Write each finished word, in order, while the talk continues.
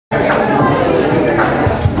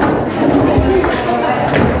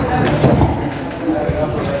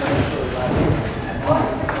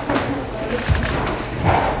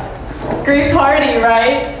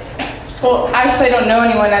actually, I don't know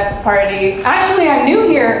anyone at the party. Actually, I'm new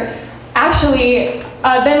here. Actually,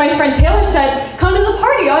 then my friend Taylor said, come to the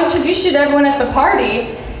party, I'll introduce you to everyone at the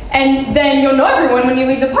party, and then you'll know everyone when you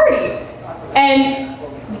leave the party. And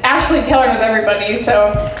actually, Taylor knows everybody,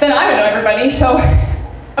 so then I would know everybody, so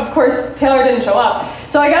of course, Taylor didn't show up.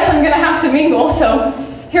 So I guess I'm gonna have to mingle, so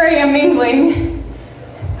here I am mingling.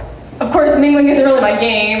 Of course, mingling isn't really my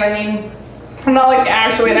game. I mean, I'm not like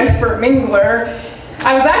actually an expert mingler.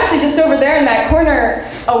 I was actually just over there in that corner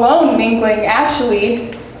alone mingling,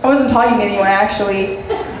 actually. I wasn't talking to anyone, actually.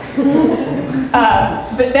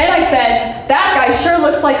 But then I said, that guy sure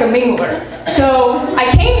looks like a mingler. So I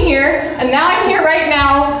came here, and now I'm here right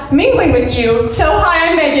now mingling with you. So hi,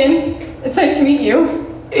 I'm Megan. It's nice to meet you.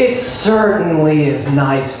 It certainly is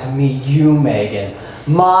nice to meet you, Megan.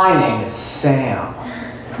 My name is Sam.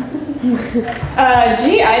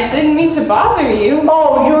 Gee, I didn't mean to bother you.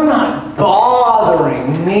 Oh, you're not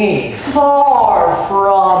bothering me. Far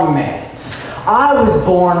from it. I was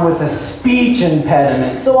born with a speech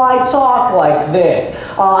impediment, so I talk like this.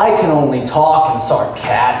 I can only talk in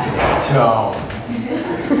sarcastic tones.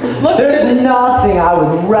 Look, There's nothing I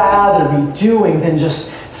would rather be doing than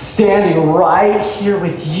just standing right here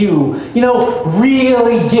with you. You know,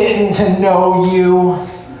 really getting to know you.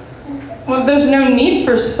 Well, there's no need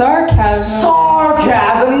for sarcasm.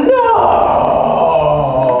 Sarcasm? No!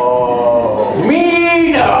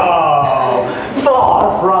 Me? No!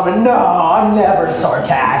 Far from it. No, I'm never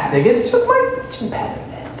sarcastic. It's just my speech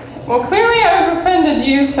impediment. Well, clearly I've offended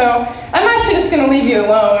you, so I'm actually just going to leave you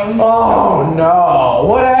alone. Oh, no.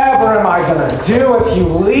 Whatever am I going to do if you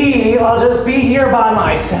leave? I'll just be here by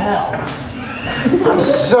myself. I'm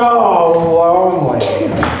so lonely.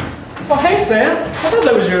 Oh, hey, Sam. I thought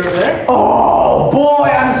that was you over there. Oh, boy,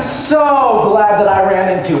 I'm so glad that I ran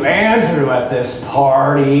into Andrew at this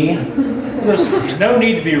party. There's no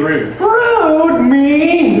need to be rude. Rude?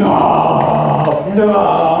 Me? No.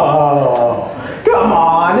 No. Come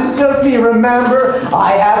on, it's just me. Remember,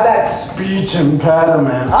 I have that speech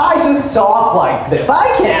impediment. I just talk like this.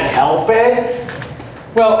 I can't help it.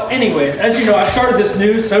 Well, anyways, as you know, I've started this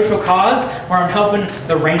new social cause where I'm helping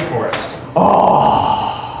the rainforest. Oh.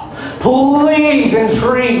 Please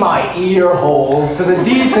entreat my ear holes to the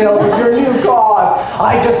details of your new cause.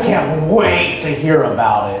 I just can't wait to hear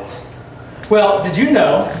about it. Well, did you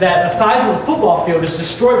know that the size of a football field is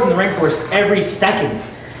destroyed from the rainforest every second?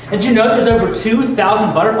 And did you know there's over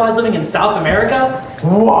 2,000 butterflies living in South America?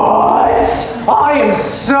 What? I am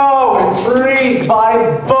so intrigued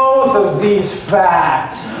by both of these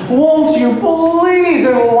facts. Won't you please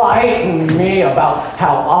enlighten me about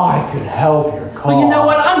how I could help your cause? Well, you know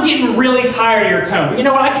what? I'm getting really tired of your tone. But you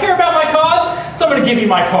know what? I care about my cause, so I'm going to give you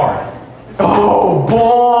my card. Oh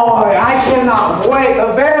boy, I cannot wait.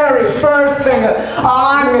 The very first thing that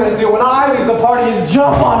I'm going to do when I leave the party is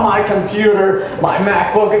jump on my computer, my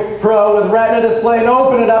MacBook Pro with Retina display, and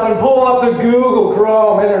open it up and pull up the Google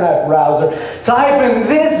Chrome internet browser. Type in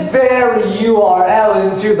this very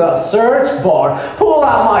URL into the search bar, pull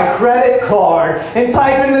out my credit card, and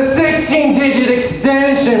type in the 16-digit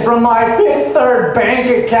extension from my Fifth Third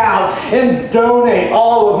bank account and donate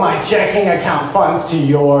all of my checking account funds to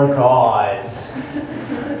your cause.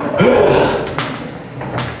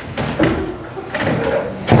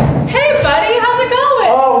 Hey, buddy, how's it going?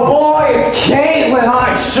 Oh boy, it's Caitlin.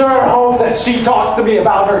 I sure hope that she talks to me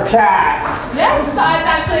about her cats. Yes, that's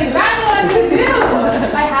actually exactly what I'm going to do.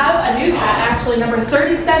 I have a new cat, actually, number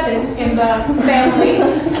 37 in the family.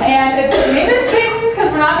 And its name is Kitten,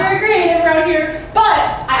 because we're not very creative around here. But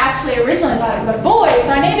I actually originally thought it was a boy, so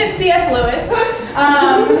I named it C.S. Lewis.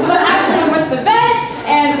 But actually, we went to the vet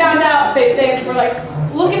and found out they were like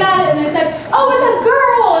looking at it and they said, oh, it's a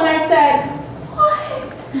girl. And I said, what?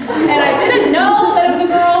 And I didn't know that it was a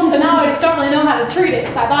girl, so now I just don't really know how to treat it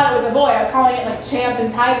because I thought it was a boy. I was calling it like Champ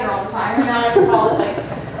and Tiger all the time, and now I can call it like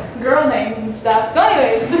girl names and stuff. So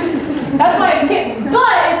anyways, that's why it's Kitten.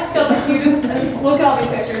 But it's still the cutest. Look at all these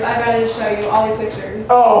pictures. I've got to show you all these pictures.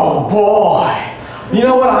 Oh boy. You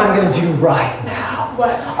know what I'm going to do right now?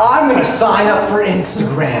 What? I'm going to sign up for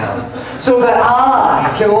Instagram so that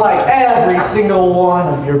I can like every single one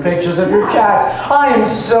of your pictures of your cats. I am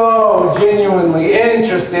so genuinely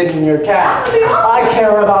interested in your cats. I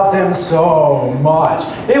care about them so much.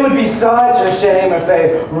 It would be such a shame if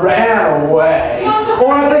they ran away,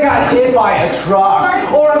 or if they got hit by a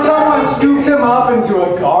truck, or if someone scooped them up into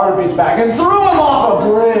a garbage bag and threw them off a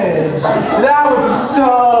bridge. That would be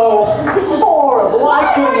so horrible.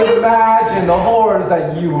 I couldn't imagine the horrors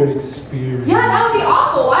that you would experience. Yeah, that would be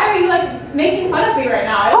awful. Why are you like making fun of me right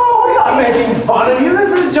now? Oh, I'm not making fun of you.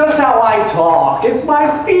 This is just how I talk. It's my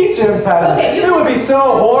speech impediment. Okay, it would be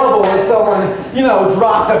so horrible if someone,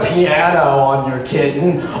 dropped a piano on your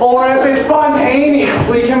kitten, or if it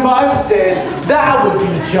spontaneously combusted. That would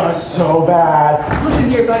be just so bad. Listen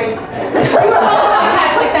here, buddy. You were talking about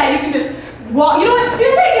cats like that. You can just walk. You know what? I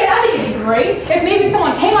think it'd be great if maybe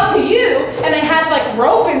someone came up to you and they had like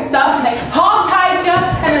rope and stuff and they hog tied you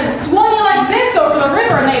and then swung you like this over the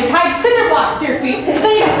river and they tied cinder blocks to your feet.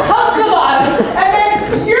 Then you sunk to the bottom and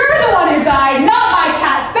then you're the one who died, not my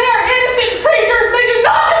cats. They are innocent creatures. They do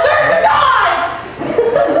not deserve to die.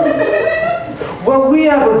 Well, we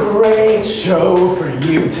have a great show for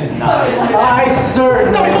you tonight. I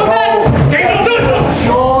certainly hope you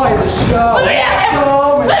enjoy the show.